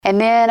And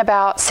then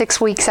about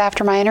 6 weeks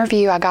after my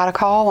interview, I got a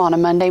call on a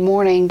Monday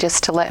morning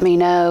just to let me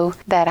know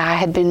that I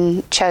had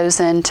been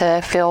chosen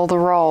to fill the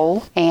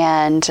role.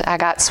 And I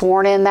got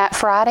sworn in that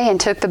Friday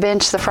and took the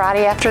bench the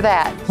Friday after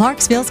that.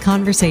 Clarksville's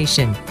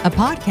Conversation, a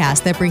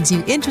podcast that brings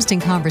you interesting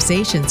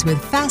conversations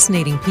with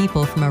fascinating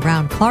people from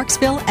around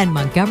Clarksville and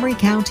Montgomery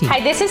County. Hi,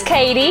 this is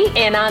Katie,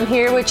 and I'm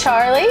here with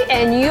Charlie,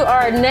 and you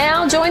are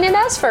now joining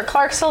us for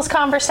Clarksville's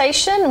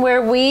Conversation,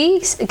 where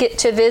we get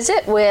to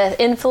visit with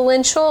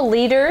influential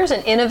leaders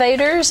and innovators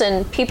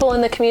and people in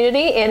the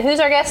community. And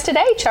who's our guest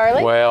today,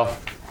 Charlie? Well,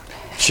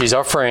 she's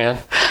our friend.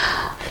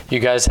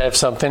 You guys have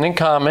something in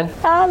common.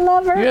 I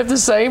love her. You have the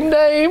same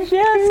name.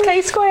 Yes,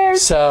 K squared.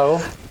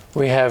 So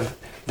we have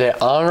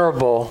the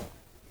Honorable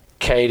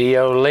Katy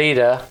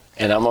Olita,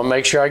 and I'm going to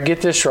make sure I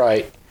get this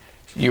right.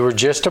 You were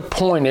just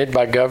appointed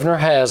by Governor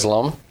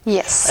Haslam.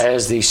 Yes.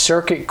 As the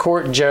Circuit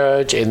Court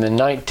Judge in the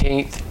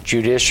 19th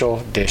Judicial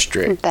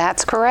District.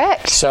 That's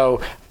correct.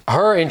 So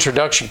her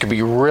introduction could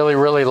be really,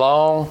 really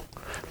long,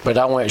 but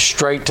I went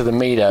straight to the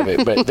meat of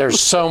it. But there's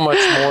so much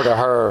more to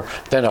her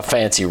than a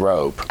fancy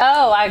robe.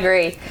 Oh, I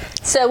agree.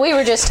 So we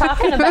were just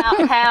talking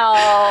about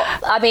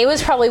how, it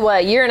was probably,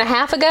 a year and a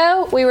half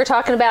ago,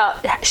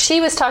 she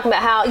was talking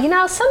about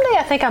how, someday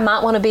I think I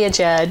might want to be a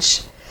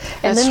judge.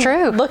 And That's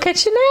true. Look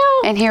at you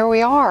now. And here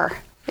we are.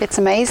 It's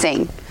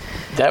amazing.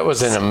 That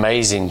was an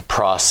amazing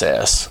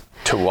process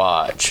to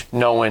watch,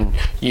 knowing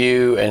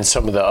you and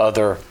some of the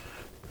other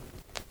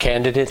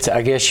candidates,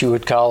 I guess you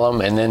would call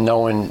them, and then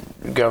knowing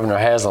Governor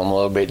Haslam a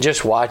little bit.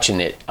 Just watching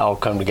it all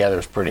come together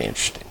is pretty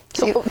interesting.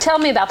 So tell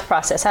me about the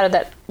process.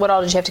 What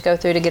all did you have to go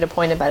through to get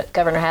appointed by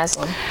Governor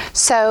Haslam?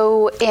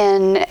 So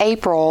in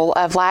April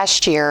of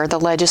last year, the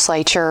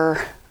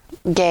legislature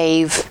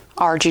gave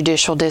our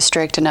judicial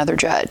district another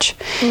judge.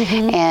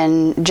 Mm-hmm.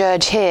 And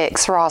Judge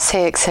Ross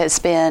Hicks, has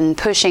been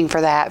pushing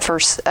for that for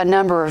a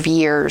number of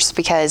years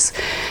because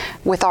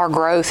with our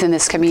growth in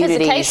this community,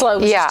 because the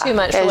caseload was just too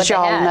much for what as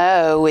y'all they had.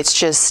 know, it's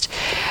just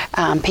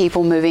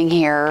people moving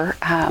here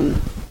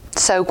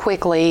so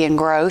quickly in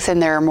growth,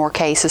 and there are more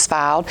cases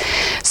filed.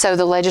 So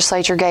the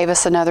legislature gave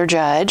us another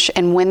judge,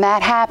 and when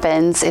that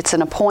happens, it's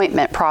an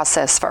appointment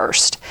process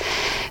first.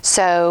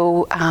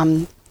 So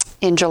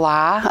in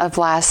July of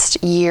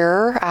last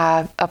year,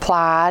 I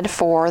applied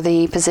for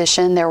the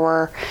position. There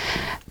were,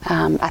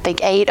 I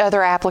think, 8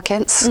 other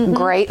applicants,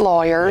 great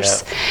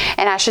lawyers. Yep.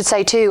 And I should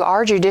say, too,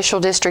 our judicial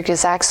district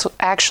is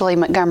actually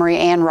Montgomery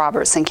and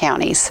Robertson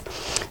counties.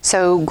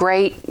 So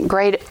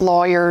great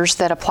lawyers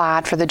that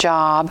applied for the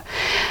job.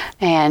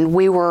 And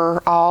we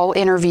were all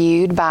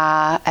interviewed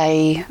by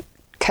a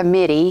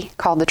committee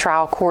called the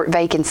Trial Court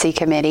Vacancy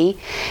Committee,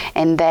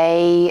 and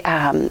they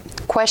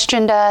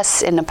questioned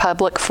us in a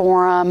public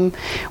forum.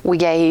 We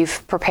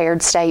gave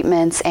prepared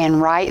statements, and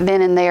right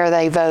then and there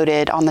they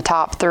voted on the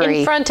top 3.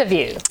 In front of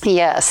you?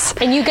 Yes.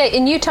 And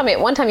you told me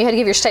at one time you had to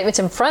give your statements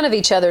in front of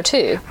each other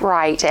too.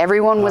 Right.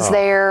 Everyone was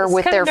there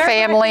with their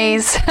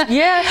families.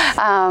 Yes.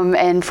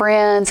 And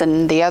friends,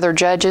 and the other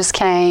judges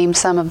came,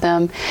 some of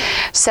them.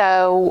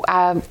 So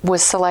I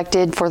was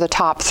selected for the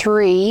top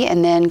 3,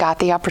 and then got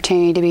the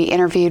opportunity to be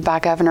interviewed by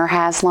Governor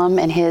Haslam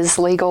and his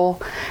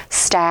legal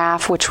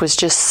staff, which was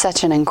just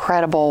such an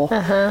incredible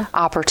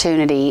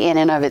opportunity in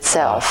and of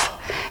itself.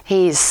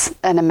 He's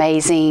an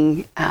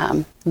amazing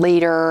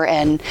leader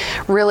and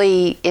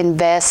really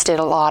invested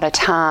a lot of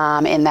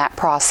time in that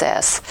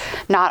process.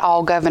 Not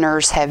all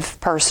governors have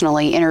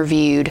personally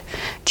interviewed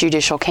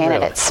judicial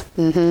candidates.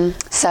 Really? Mm-hmm.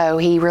 So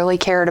he really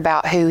cared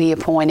about who he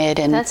appointed,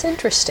 and that's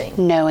interesting,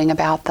 knowing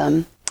about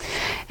them.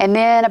 And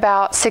then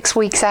about 6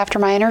 weeks after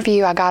my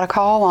interview, I got a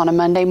call on a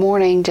Monday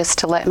morning just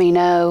to let me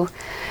know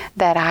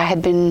that I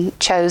had been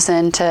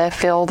chosen to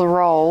fill the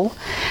role.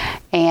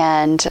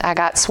 And I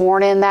got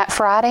sworn in that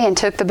Friday and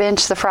took the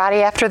bench the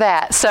Friday after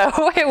that. So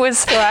it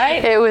was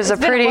a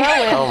pretty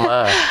oh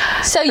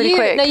my. So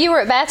you were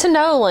at Batson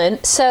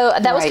Nolan. So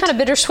that was Right. kind of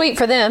bittersweet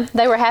for them.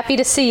 They were happy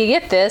to see you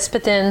get this,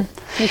 but then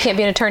you can't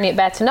be an attorney at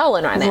Batson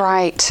Nolan right now.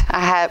 Right.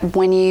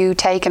 When you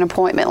take an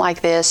appointment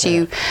like this,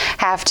 you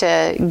have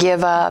to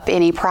give up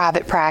any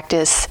private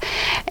practice.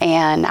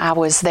 And I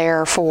was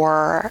there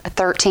for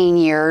 13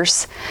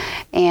 years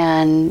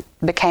and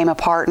became a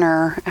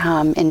partner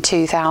in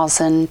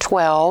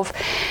 2012,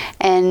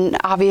 and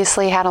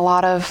obviously had a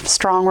lot of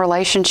strong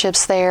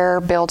relationships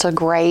there, built a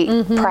great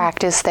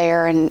practice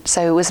there, and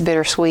so it was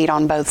bittersweet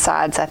on both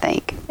sides, I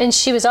think. And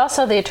she was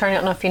also the attorney, I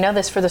don't know if you know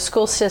this, for the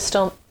school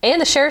system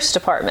and the sheriff's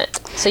department.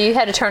 So you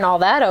had to turn all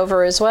that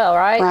over as well,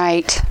 right?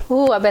 Right.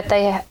 Ooh, I bet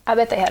they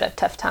had a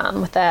tough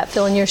time with that,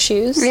 filling your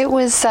shoes. It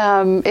was,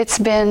 it's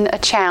been a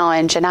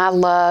challenge, and I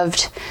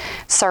loved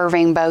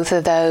serving both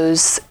of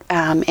those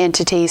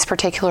entities,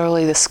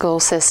 particularly the school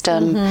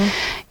system.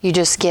 You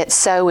just get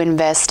so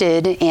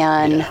invested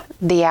in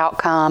the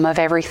outcome of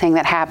everything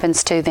that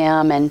happens to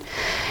them, and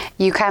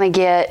you kind of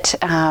get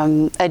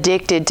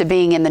addicted to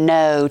being in the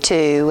know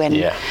too, and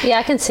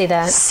I can see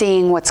that,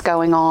 seeing what's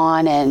going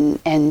on,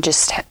 and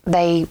just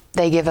they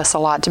give us a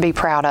lot to be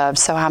proud of.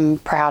 So I'm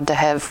proud to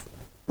have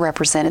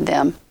represented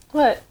them.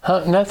 What?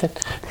 Huh? Nothing.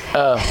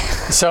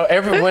 So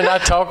when I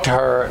talk to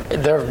her,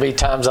 there'll be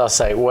times I'll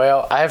say,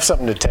 well, I have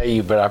something to tell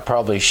you, but I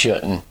probably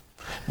shouldn't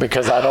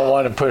because I don't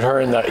want to put her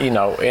in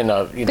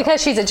the,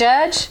 Because she's a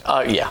judge?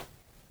 Yeah.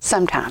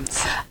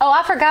 Sometimes. Oh,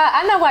 I forgot.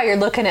 I know why you're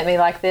looking at me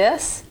like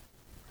this.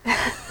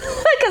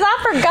 Because I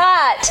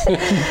forgot.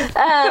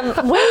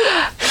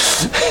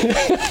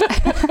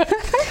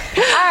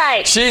 All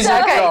right. She's so,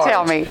 in charge.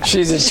 Tell me.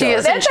 She's in She charge.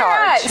 is in That's all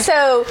right. charge.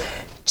 So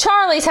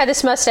Charlie's had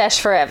this mustache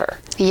forever.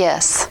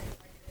 Yes.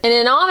 And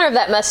in honor of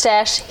that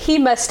mustache, he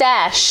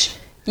mustache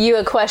you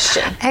a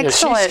question.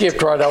 Excellent. Yeah, she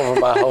skipped right over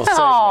my whole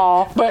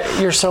Aw. segment. But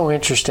you're so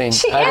interesting.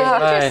 She is I didn't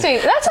mind. interesting.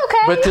 That's okay.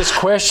 But this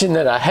question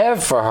that I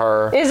have for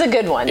her is a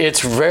good one. It's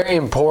very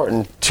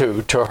important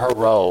to her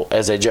role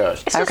as a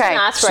judge. It's just Okay. an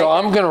icebreaker. So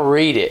I'm going to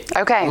read it.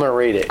 Okay. I'm going to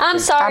read it. I'm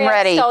sorry I'm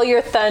ready. I stole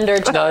your thunder.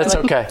 No, it's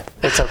okay.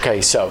 It's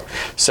okay. So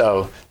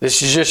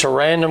this is just a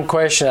random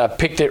question. I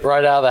picked it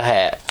right out of the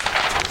hat.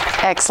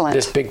 Excellent.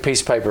 This big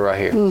piece of paper right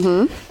here.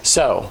 Mm-hmm.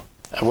 So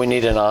we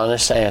need an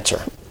honest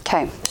answer.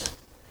 Okay.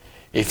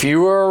 If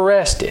you were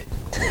arrested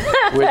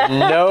with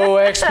no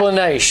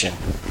explanation,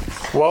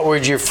 what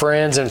would your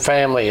friends and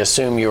family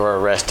assume you were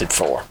arrested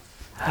for?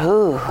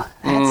 Ooh,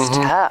 that's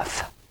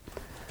tough.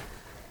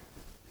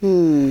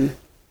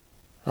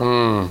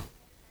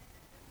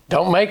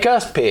 Don't make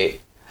us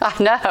pick. I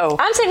know.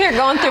 I'm sitting here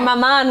going through my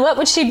mind. What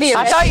would she be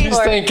I arrested thought you She's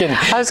for? thinking,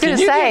 I was gonna can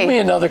you say- give me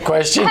another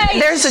question? Hey,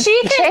 There's a she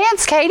can-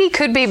 chance Katie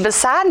could be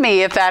beside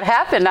me if that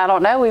happened. I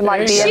don't know. We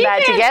might be in She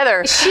that can-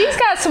 together. She's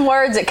got some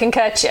words that can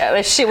cut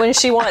you when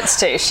she wants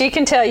to. She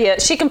can tell you.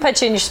 She can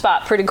put you in your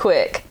spot pretty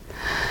quick.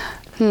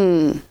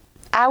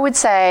 I would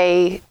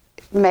say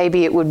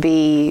maybe it could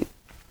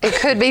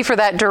be for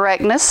that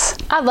directness.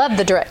 I love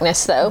the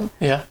directness though,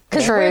 Yeah.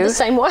 because we're True. the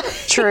same way.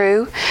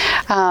 True.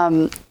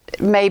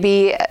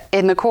 Maybe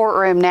in the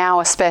courtroom now,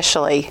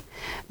 especially,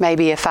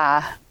 maybe if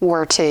I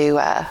were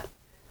to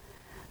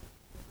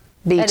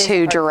be That is a too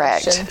hard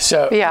direct. question.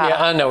 So Yeah.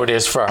 I know it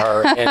is for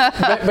her,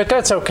 but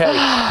that's okay.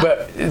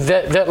 But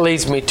that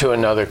leads me to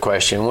another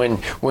question.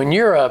 When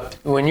you're on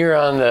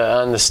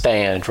the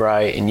stand,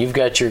 right, and you've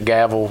got your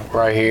gavel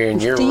right here,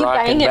 and you're Do you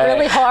rocking bang it back.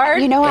 really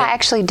hard? You know, I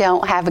actually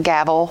don't have a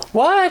gavel.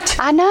 What?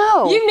 I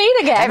know. You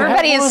need a gavel.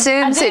 Everybody have one?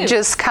 assumes I it do.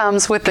 just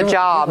comes with the Give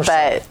job, her some.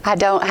 but I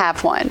don't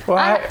have one.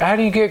 Well, how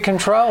do you get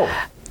control?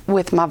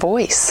 With my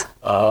voice,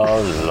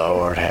 Oh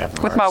Lord, have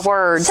mercy. with my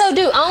words. So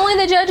do only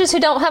the judges who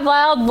don't have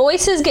loud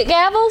voices get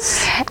gavels?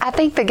 I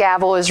think the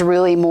gavel is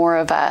really more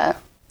of a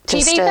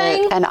just TV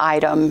thing? an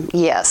item.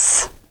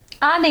 Yes,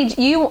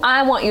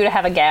 I want you to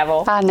have a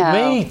gavel. I know.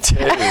 Me too,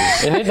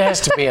 and it has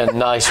to be a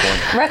nice one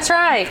That's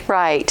right.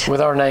 Right.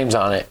 with our names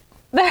on it.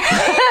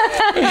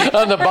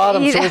 On the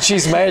bottom, so when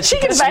she's mad, she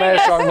can bang smash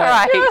it. our name.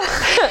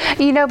 Right.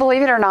 You know,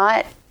 believe it or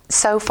not,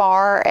 so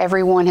far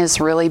everyone has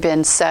really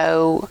been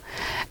so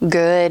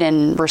good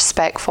and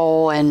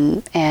respectful,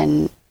 and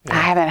I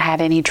haven't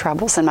had any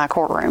troubles in my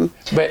courtroom.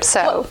 But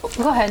So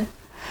Go ahead.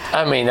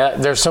 I mean,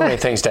 there's so many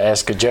things to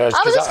ask a judge.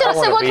 I was 'cause just going to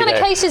say, wanna what be kind of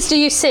there. cases do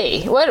you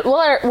see? What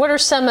are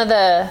some of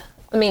the,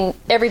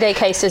 everyday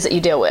cases that you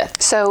deal with?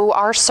 So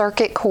our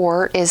circuit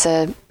court it's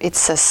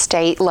a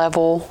state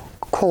level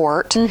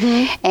court,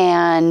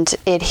 and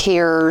it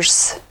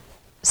hears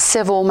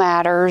civil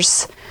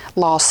matters,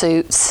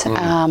 lawsuits,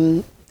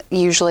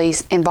 usually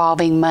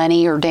involving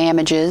money or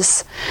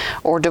damages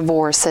or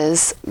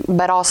divorces,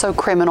 but also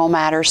criminal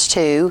matters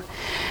too.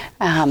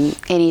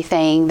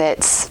 Anything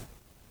that's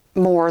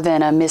more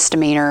than a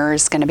misdemeanor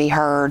is going to be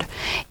heard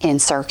in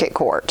circuit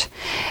court.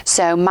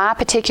 So my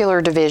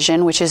particular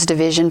division, which is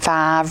Division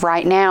 5,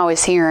 right now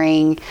is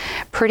hearing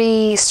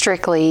pretty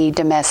strictly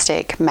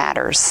domestic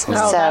matters. Oh,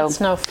 so that's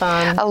no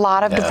fun. a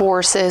lot of Yeah.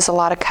 divorces, a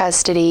lot of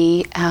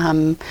custody,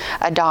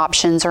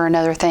 adoptions are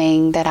another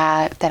thing that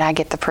I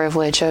get the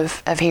privilege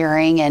of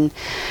hearing.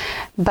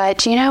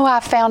 But I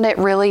found it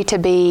really to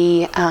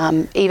be,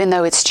 even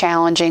though it's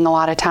challenging a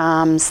lot of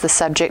times, the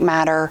subject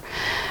matter,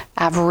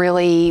 I've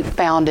really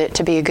found it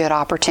to be a good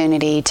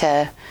opportunity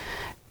to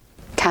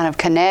kind of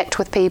connect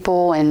with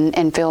people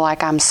and feel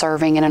like I'm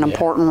serving in an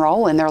important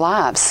role in their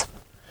lives.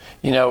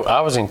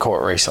 I was in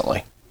court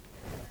recently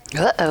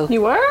Uh-oh.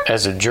 You were?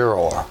 as a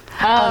juror, Oh,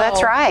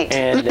 that's right.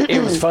 and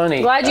it was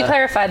funny. Glad you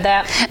clarified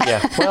that.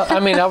 Yeah. Well,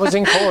 I was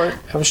in court.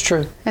 That was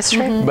true. That's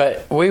true.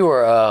 But we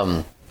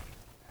were.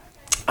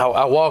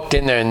 I walked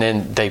in there, and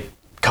then they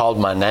called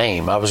my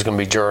name. I was going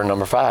to be juror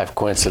number 5,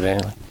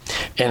 coincidentally.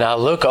 And I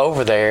look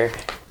over there,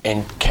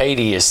 and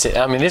Katie is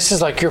sitting. This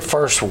is like your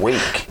first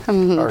week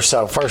or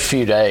so, first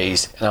few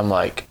days, and I'm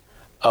like,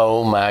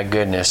 oh my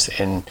goodness.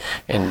 And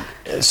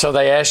so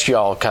they ask you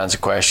all kinds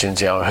of questions.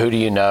 Who do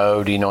you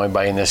know? Do you know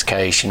anybody in this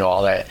case?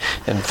 All that.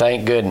 And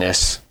thank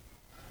goodness,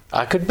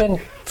 I could have been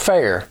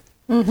fair.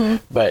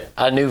 But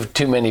I knew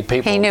too many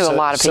people. He knew a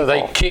lot of So they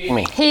people. kicked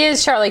me. He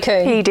is Charlie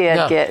Koon. He did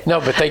No,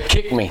 but they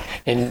kicked me.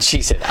 And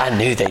she said, I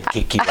knew they'd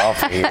kick you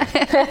off of here.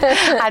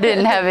 I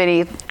didn't have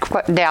any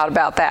doubt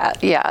about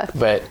that. Yeah.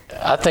 But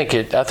I think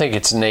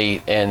it's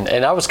neat. And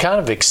I was kind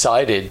of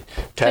excited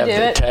to do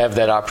it. have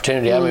that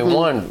opportunity.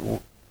 One,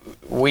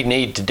 we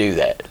need to do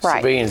that. Right.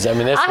 Civilians, I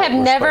mean, that's I what have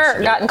we're never supposed to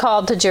do. gotten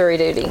called to jury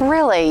duty.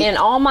 Really? In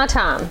all my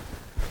time.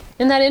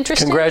 Isn't that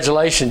interesting?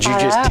 Congratulations, you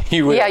just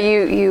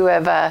you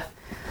have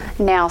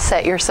now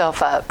set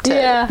yourself up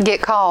to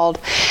get called.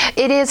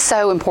 It is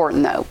so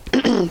important though,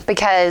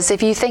 because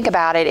if you think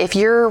about it, if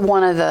you're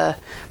one of the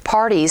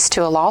parties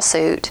to a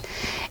lawsuit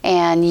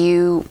and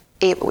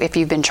if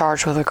you've been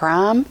charged with a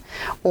crime,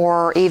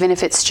 or even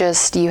if it's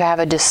just you have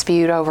a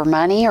dispute over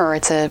money or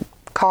it's a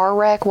car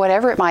wreck,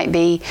 whatever it might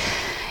be,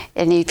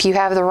 and if you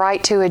have the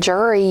right to a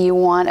jury, you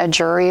want a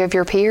jury of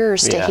your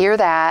peers to hear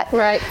that.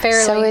 Right,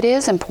 fairly. So it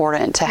is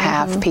important to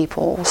have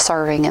people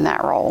serving in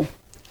that role.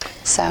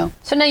 So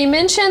now you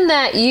mentioned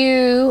that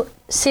you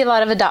see a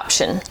lot of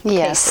adoption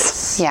yes,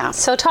 cases. yeah.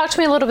 So talk to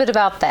me a little bit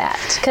about that,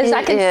 because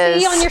I can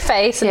see on your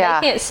face, and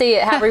they can't see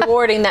it, how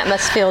rewarding that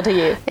must feel to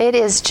you.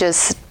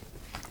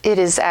 It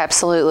is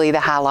absolutely the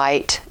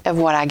highlight of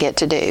what I get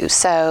to do.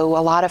 So a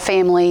lot of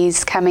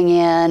families coming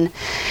in,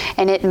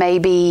 and it may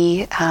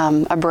be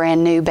a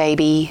brand new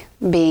baby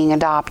being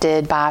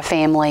adopted by a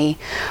family,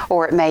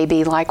 or it may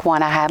be like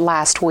one I had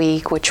last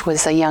week, which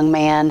was a young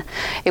man.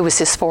 It was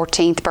his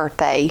 14th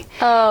birthday.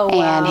 Oh, wow.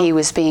 And he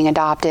was being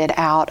adopted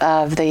out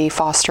of the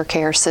foster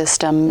care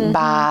system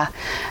by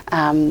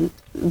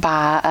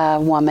a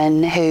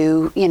woman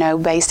who,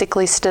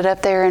 basically stood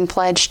up there and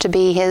pledged to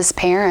be his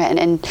parent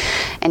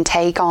and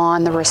take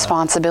on the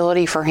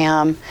responsibility for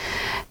him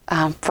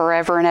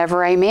forever and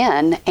ever,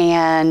 amen.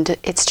 And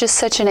it's just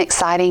such an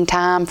exciting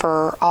time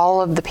for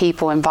all of the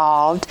people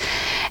involved.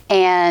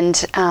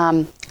 And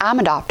I'm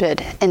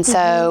adopted, and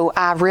so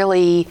I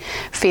really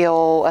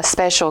feel a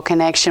special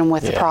connection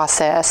with the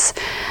process,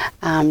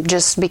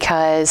 just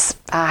because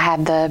I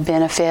had the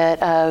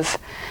benefit of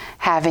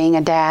having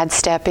a dad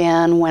step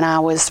in when I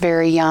was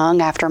very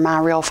young after my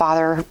real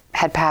father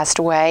had passed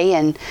away,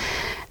 and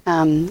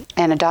in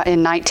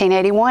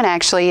 1981,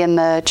 actually, in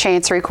the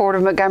Chancery Court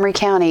of Montgomery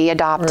County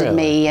adopted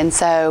me. And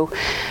so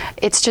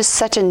it's just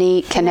such a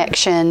neat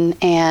connection,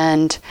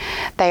 and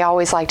they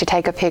always like to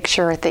take a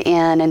picture at the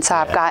end. And so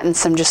I've gotten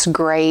some just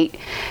great,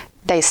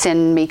 they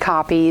send me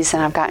copies,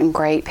 and I've gotten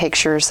great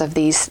pictures of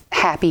these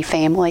happy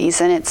families,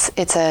 and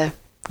it's a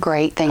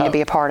great thing to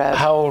be a part of.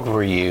 How old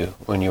were you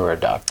when you were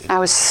adopted? I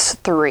was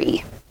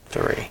 3.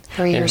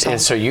 3 years old.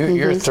 And so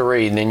you're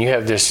 3, and then you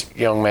have this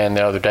young man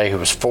the other day who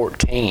was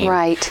 14.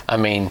 Right. I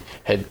mean,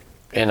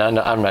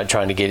 I'm not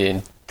trying to get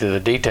into the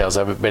details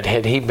of it, but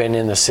had he been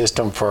in the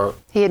system for...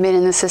 He had been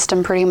in the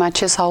system pretty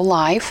much his whole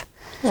life.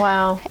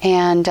 Wow.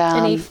 And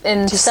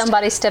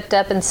somebody stepped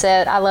up and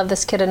said, I love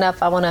this kid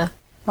enough, I want to...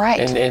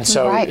 Right.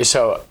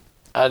 So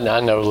I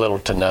know little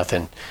to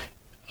nothing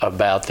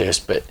about this,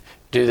 but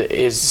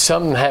is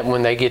something happen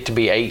when they get to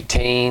be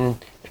 18?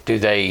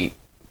 Does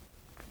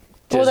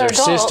their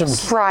system...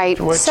 Right.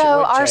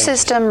 So our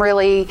system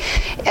really,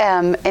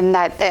 in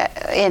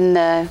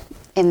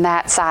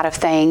that side of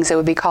things, it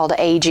would be called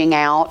aging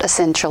out,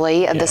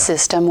 essentially, of the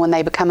system when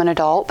they become an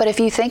adult. But if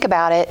you think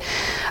about it,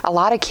 a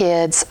lot of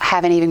kids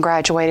haven't even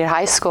graduated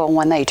high school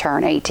when they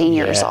turn 18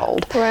 years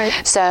old. Right.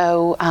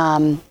 So,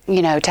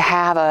 to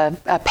have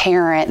a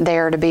parent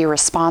there to be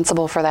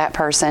responsible for that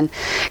person,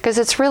 because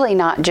it's really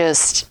not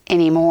just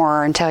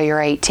anymore until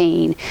you're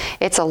 18.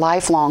 It's a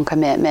lifelong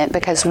commitment,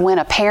 because when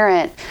a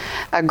parent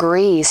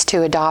agrees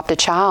to adopt a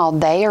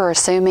child, they are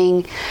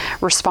assuming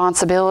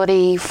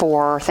responsibility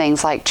for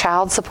things like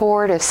child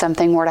support if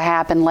something were to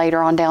happen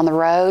later on down the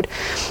road.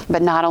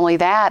 But not only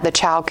that, the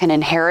child can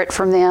inherit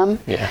from them,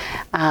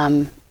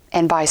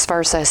 and vice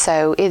versa.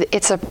 So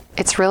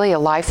it's really a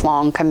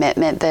lifelong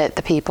commitment that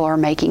the people are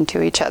making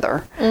to each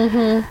other.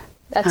 Mm-hmm.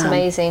 That's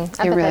amazing.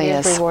 I bet really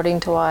that is rewarding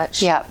to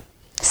watch. Yep.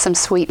 Some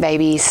sweet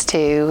babies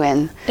too,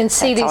 and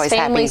see these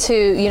families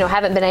who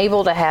haven't been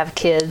able to have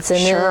kids, and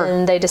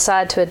then they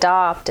decide to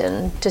adopt,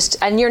 and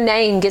your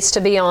name gets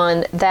to be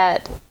on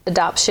that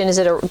adoption. Is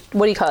it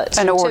what do you call it?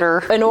 An order.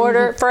 An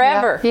order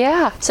forever.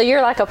 Yeah. So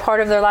you're like a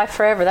part of their life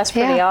forever. That's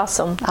pretty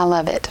awesome. I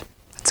love it.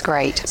 It's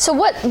great. So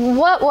what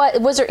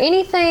was there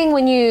anything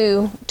when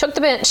you took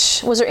the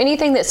bench? Was there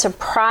anything that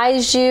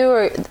surprised you,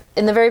 or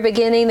in the very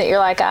beginning that you're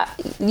like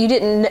you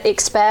didn't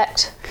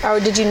expect, or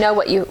did you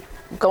know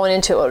going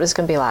into what it was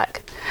going to be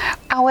like?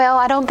 Well,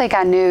 I don't think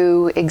I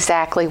knew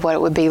exactly what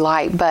it would be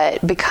like,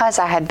 but because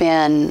I had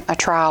been a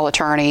trial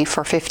attorney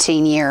for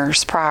 15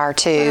 years prior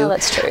to... Oh,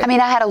 that's true. I mean,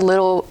 I had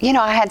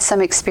I had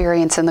some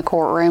experience in the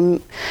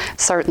courtroom.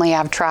 Certainly,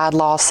 I've tried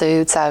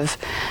lawsuits. I've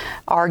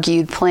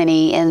argued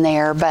plenty in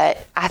there,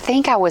 but I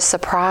think I was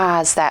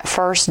surprised that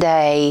first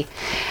day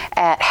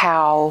at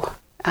how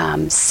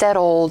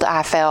settled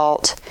I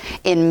felt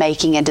in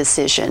making a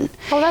decision.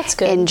 Oh, that's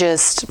good. And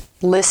just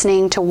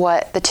listening to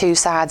what the two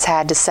sides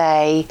had to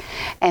say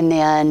and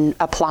then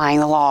applying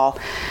the law.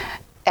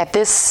 At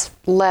this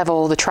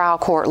level, the trial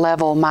court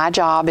level, my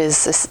job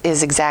is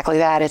exactly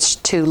that. It's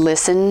to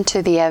listen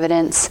to the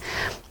evidence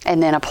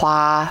and then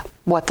apply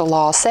what the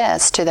law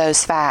says to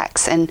those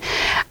facts. And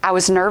I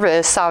was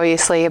nervous,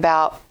 obviously,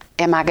 about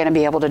am I going to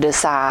be able to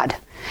decide?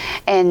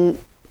 And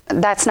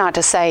that's not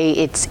to say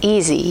it's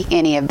easy,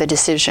 any of the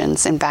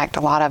decisions. In fact,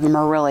 a lot of them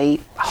are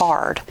really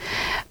hard,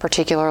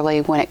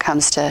 particularly when it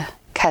comes to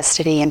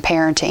custody and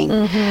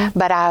parenting.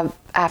 But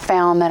I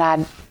found that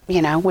I,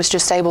 was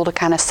just able to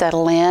kind of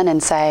settle in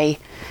and say,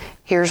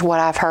 here's what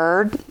I've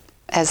heard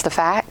as the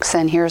facts,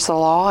 and here's the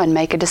law, and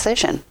make a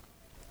decision.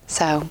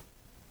 So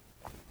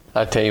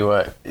I tell you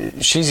what,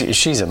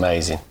 she's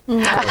amazing.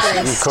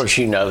 Of course,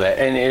 you know that,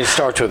 and it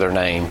starts with her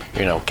name.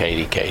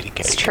 Katy.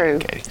 It's true.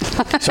 Katy.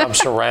 So I'm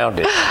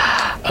surrounded.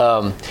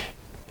 I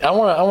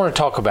want to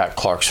talk about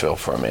Clarksville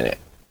for a minute,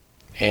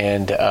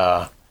 and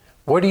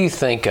what do you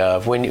think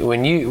of when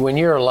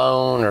you're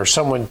alone or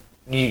someone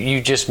you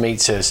just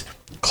meet says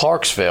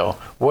Clarksville?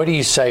 What do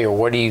you say or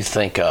what do you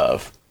think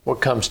of? What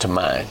comes to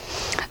mind?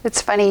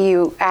 It's funny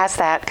you ask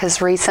that,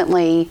 because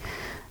recently,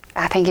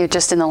 I think it was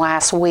just in the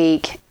last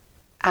week,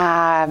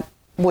 I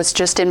was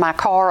just in my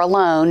car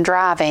alone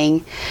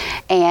driving,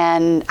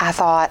 and I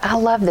thought, I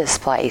love this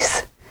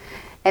place.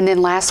 And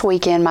then last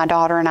weekend, my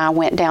daughter and I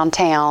went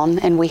downtown,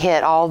 and we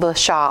hit all the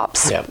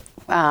shops. Yep.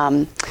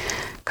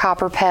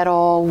 Copper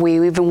Pedal.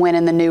 We even went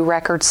in the new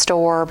record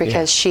store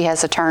because she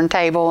has a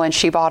turntable and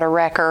she bought a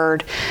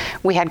record.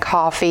 We had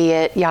coffee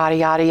at yada,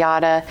 yada,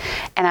 yada.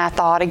 And I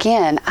thought,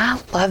 again, I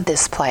love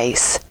this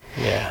place.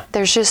 Yeah.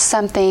 There's just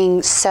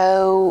something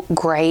so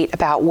great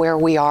about where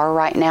we are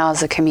right now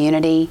as a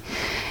community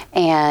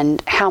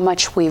and how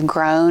much we've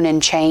grown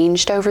and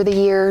changed over the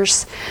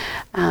years.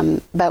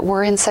 But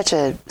we're in such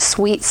a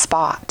sweet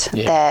spot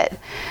that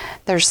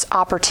there's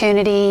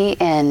opportunity,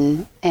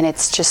 and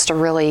it's just a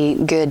really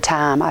good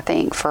time, I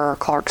think, for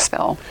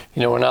Clarksville.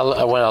 When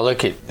I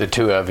look at the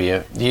two of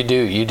you, you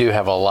do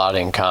have a lot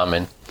in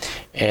common,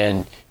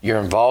 and your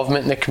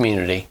involvement in the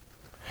community,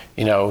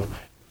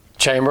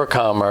 Chamber of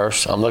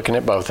Commerce, I'm looking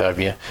at both of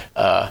you,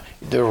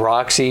 the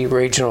Roxy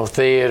Regional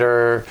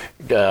Theater,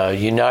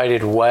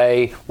 United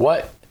Way.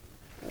 What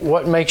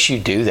makes you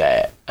do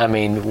that? I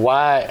mean,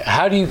 why?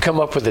 How do you come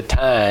up with the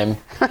time,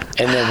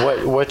 and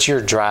then what's your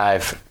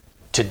drive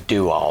to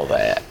do all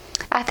that?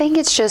 I think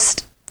it's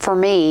just, for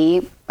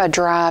me, a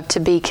drive to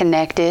be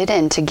connected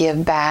and to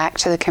give back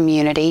to the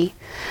community.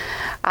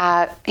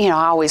 I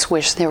always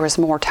wish there was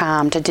more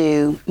time to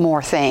do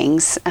more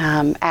things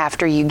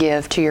after you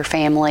give to your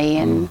family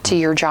and to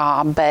your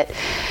job, but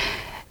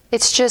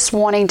it's just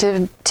wanting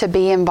to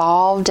be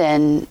involved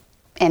and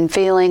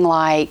feeling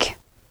like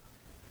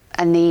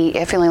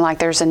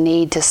there's a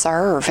need to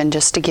serve and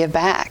just to give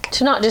back.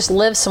 To not just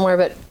live somewhere,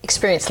 but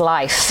experience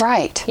life.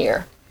 Right.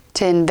 Here.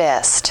 To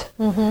invest.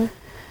 Mm-hmm.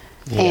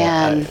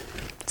 And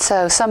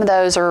so some of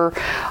those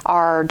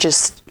are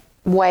just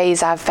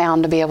ways I've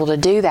found to be able to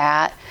do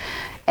that.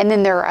 And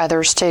then there are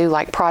others too,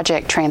 like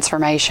Project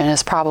Transformation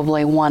is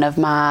probably one of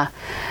my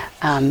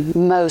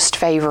most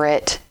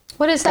favorite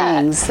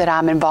things that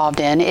I'm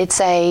involved in.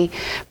 It's a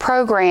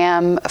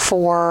program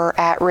for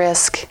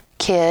at-risk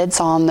kids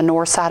on the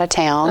north side of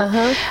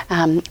town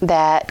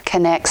that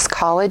connects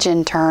college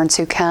interns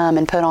who come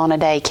and put on a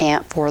day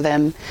camp for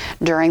them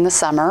during the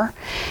summer.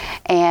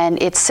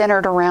 And it's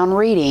centered around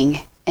reading.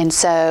 And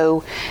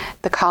so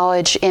the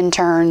college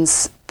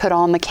interns put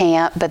on the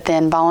camp, but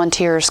then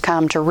volunteers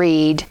come to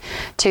read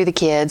to the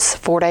kids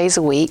 4 days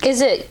a week.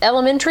 Is it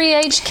elementary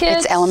age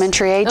kids? It's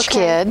elementary age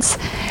kids.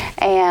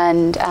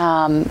 And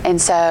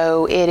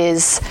so it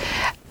is,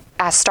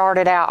 I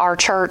started out, our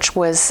church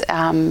was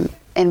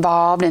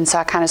involved, and so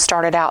I kind of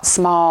started out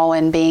small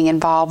and being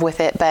involved with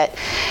it, but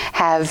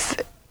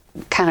have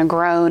kind of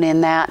grown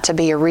in that to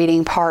be a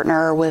reading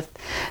partner with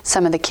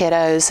some of the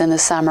kiddos in the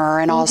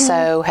summer, and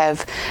also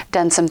have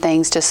done some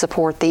things to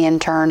support the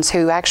interns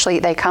who actually,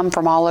 they come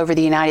from all over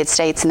the United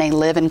States and they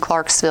live in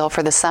Clarksville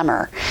for the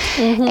summer.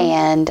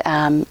 And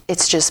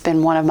it's just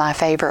been one of my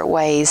favorite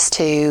ways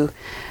to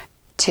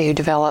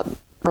develop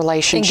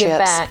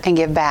relationships and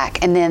give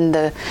back. And then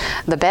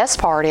the best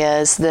part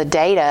is the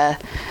data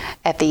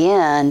at the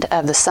end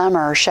of the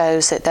summer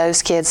shows that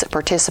those kids that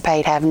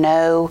participate have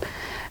no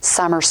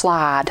summer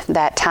slide,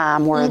 that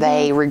time where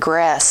they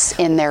regress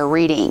in their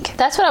reading.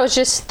 That's what I was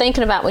just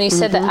thinking about when you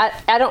said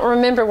that. I don't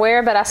remember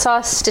where, but I saw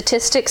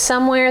statistics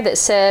somewhere that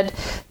said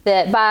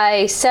that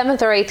by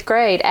 7th or 8th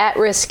grade,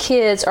 at-risk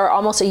kids are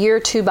almost a year or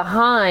two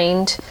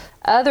behind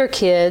other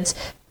kids,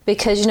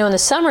 because, in the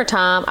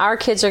summertime, our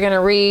kids are going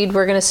to read,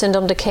 we're going to send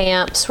them to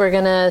camps, we're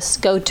going to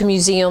go to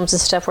museums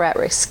and stuff where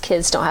at-risk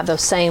kids don't have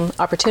those same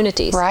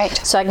opportunities. Right.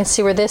 So I can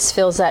see where this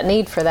fills that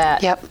need for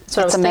that. Yep. That's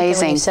what I was thinking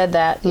when you said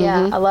that.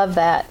 Yeah, I love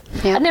that.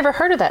 Yep. I'd never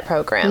heard of that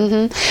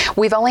program.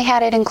 We've only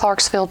had it in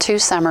Clarksville 2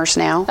 summers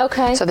now.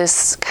 Okay. So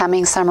this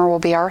coming summer will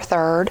be our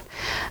 3rd,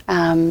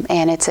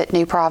 and it's at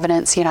New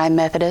Providence United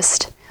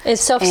Methodist. If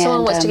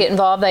someone wants to get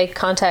involved, they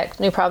contact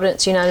New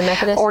Providence United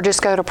Methodist? Or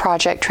just go to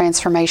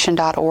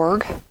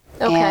projecttransformation.org,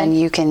 and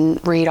you can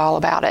read all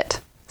about it.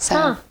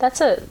 So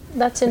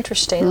that's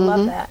interesting. I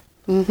love that.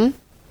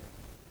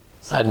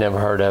 I'd never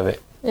heard of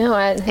it. No,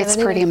 I hadn't. It's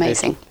pretty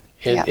amazing.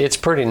 It's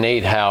pretty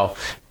neat how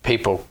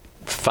people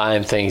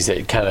find things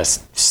that kind of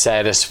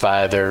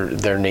satisfy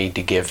their need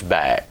to give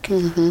back.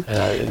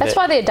 That's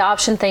why the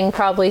adoption thing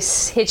probably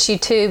hits you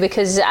too,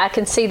 because I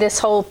can see this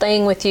whole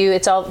thing with you.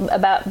 It's all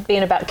about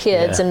being about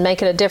kids and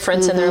making a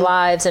difference in their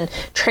lives and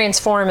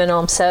transforming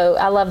them. So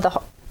I love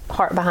the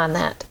heart behind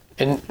that.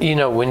 And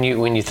when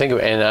you think of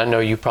it, and I know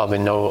you probably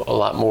know a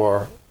lot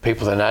more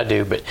people than I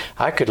do, but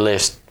I could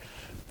list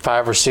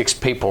 5 or 6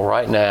 people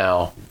right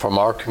now from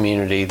our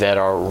community that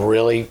are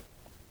really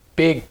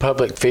big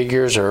public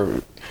figures,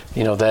 or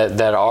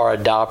that are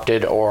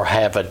adopted or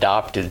have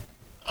adopted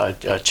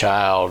a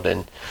child.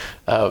 And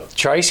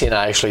Tracy and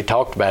I actually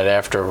talked about it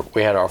after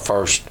we had our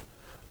first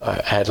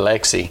had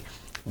Lexi,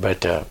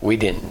 but we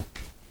didn't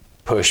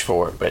push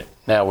for it. But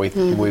now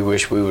we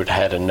wish we would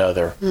have had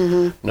another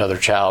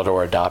child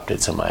or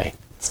adopted somebody.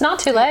 It's not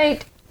too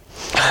late.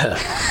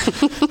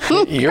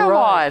 You're Come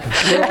right.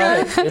 on. You're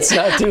right. It's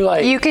not too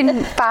late. You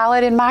can file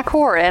it in my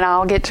court, and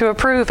I'll get to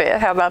approve it.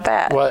 How about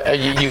that? Well,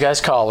 you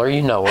guys call her.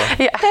 You know her.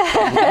 Yeah.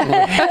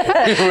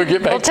 We'll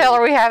get back. We'll tell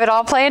her we have it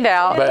all planned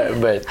out.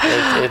 But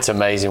it's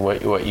amazing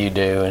what you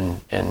do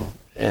and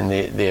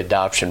the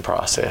adoption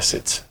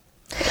process.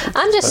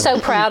 I'm just so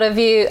proud of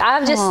you.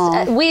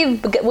 We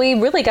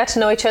really got to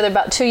know each other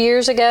about 2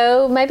 years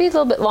ago, maybe a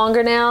little bit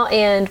longer now,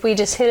 and we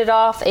just hit it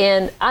off.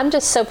 And I'm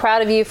just so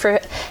proud of you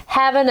for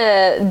having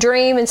a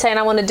dream and saying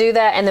I want to do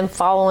that, and then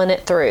following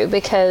it through,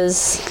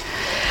 because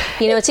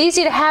it's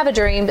easy to have a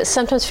dream, but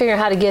sometimes figuring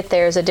out how to get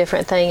there is a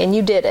different thing, and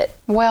you did it.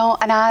 Well,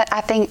 and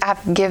I think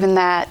I've given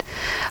that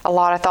a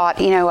lot of thought.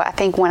 I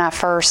think when I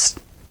first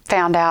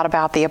found out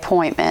about the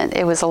appointment,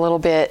 it was a little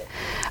bit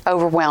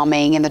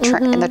overwhelming in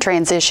the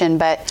transition,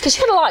 but because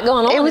you had a lot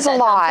going on. It was a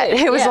lot.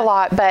 It was a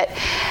lot. But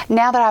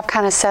now that I've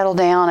kind of settled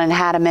down and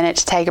had a minute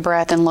to take a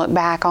breath and look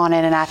back on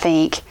it, and I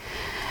think,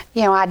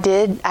 I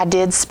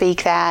did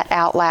speak that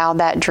out loud,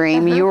 that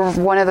dream. You were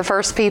one of the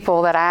first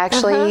people that I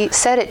actually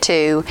said it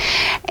to,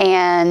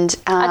 and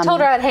I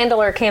told her I'd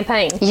handle her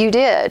campaign. You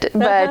did,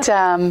 but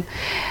I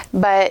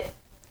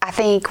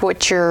think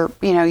what you're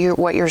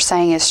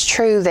saying is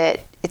true.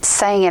 That it's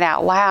saying it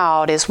out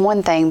loud is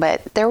one thing,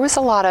 but there was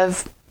a lot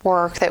of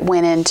work that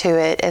went into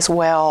it as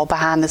well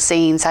behind the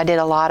scenes. I did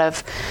a lot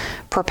of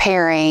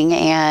preparing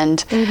and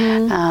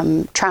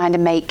trying to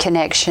make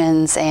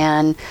connections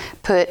and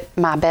put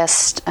my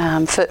best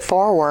foot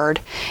forward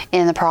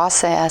in the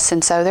process.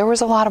 And so there was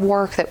a lot of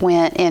work that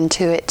went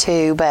into it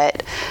too,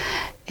 but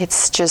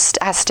it's just,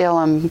 I still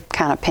am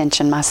kind of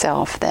pinching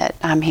myself that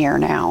I'm here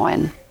now,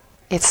 and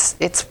it's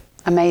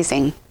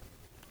amazing.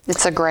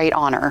 It's a great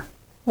honor.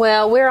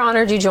 Well, we're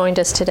honored you joined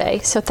us today,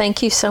 so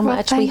thank you so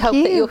much. We hope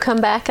that you'll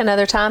come back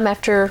another time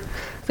after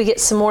we get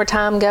some more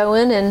time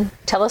going and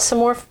tell us some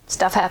more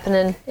stuff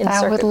happening in circuit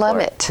court. I would love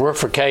it. We're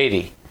for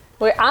Katie.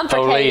 I'm for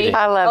Olita. Katie.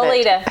 I love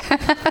Olita.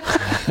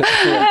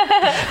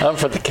 I'm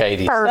for the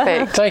Katies.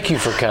 Perfect. Thank you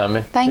for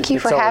coming. Thank you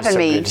for having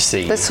me. Good to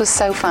see you. This was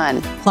so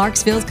fun.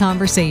 Clarksville's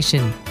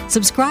Conversation.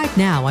 Subscribe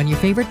now on your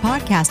favorite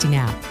podcasting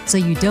app so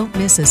you don't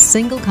miss a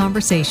single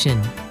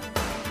conversation.